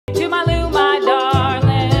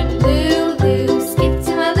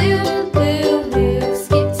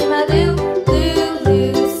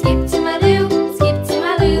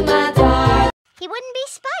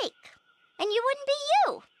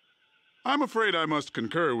afraid I must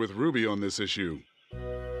concur with Ruby on this issue.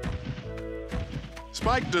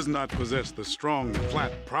 Spike does not possess the strong,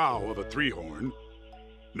 flat prow of a three-horn,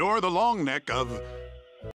 nor the long neck of...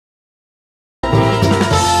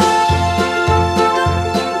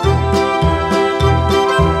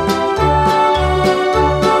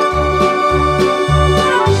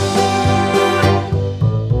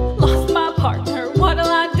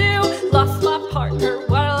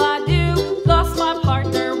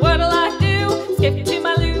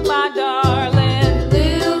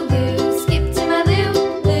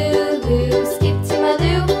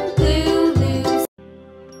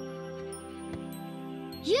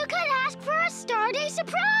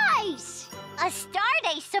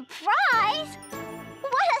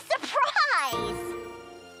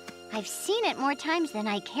 I've seen it more times than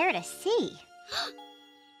I care to see.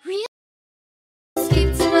 Really?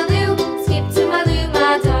 Skip to my loo,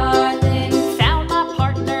 my darling. Found my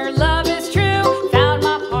partner, love is true. Found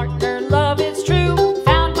my partner, love is true.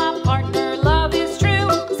 Found my partner, love is true.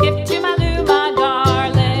 Skip to my loo, my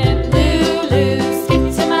darling. Loo, loo,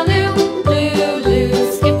 skip to my loo, loo,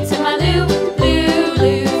 loo, skip to my loo, loo,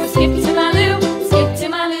 loo, skip to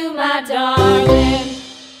my loo, my darling.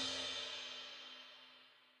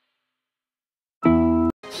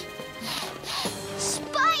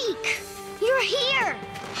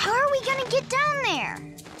 Get down there!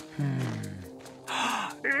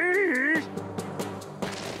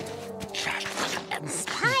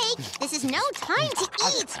 Spike, this is no time to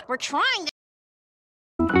eat. We're trying to...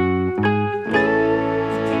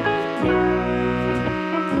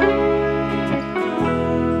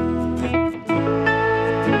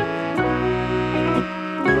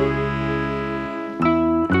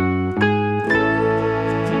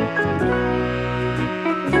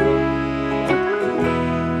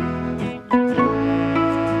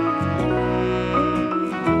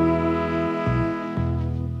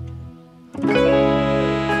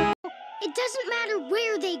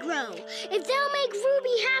 If they'll make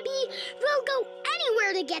Ruby happy, we'll go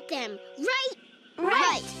anywhere to get them.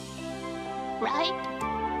 Right?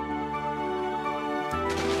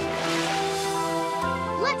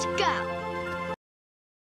 Let's go.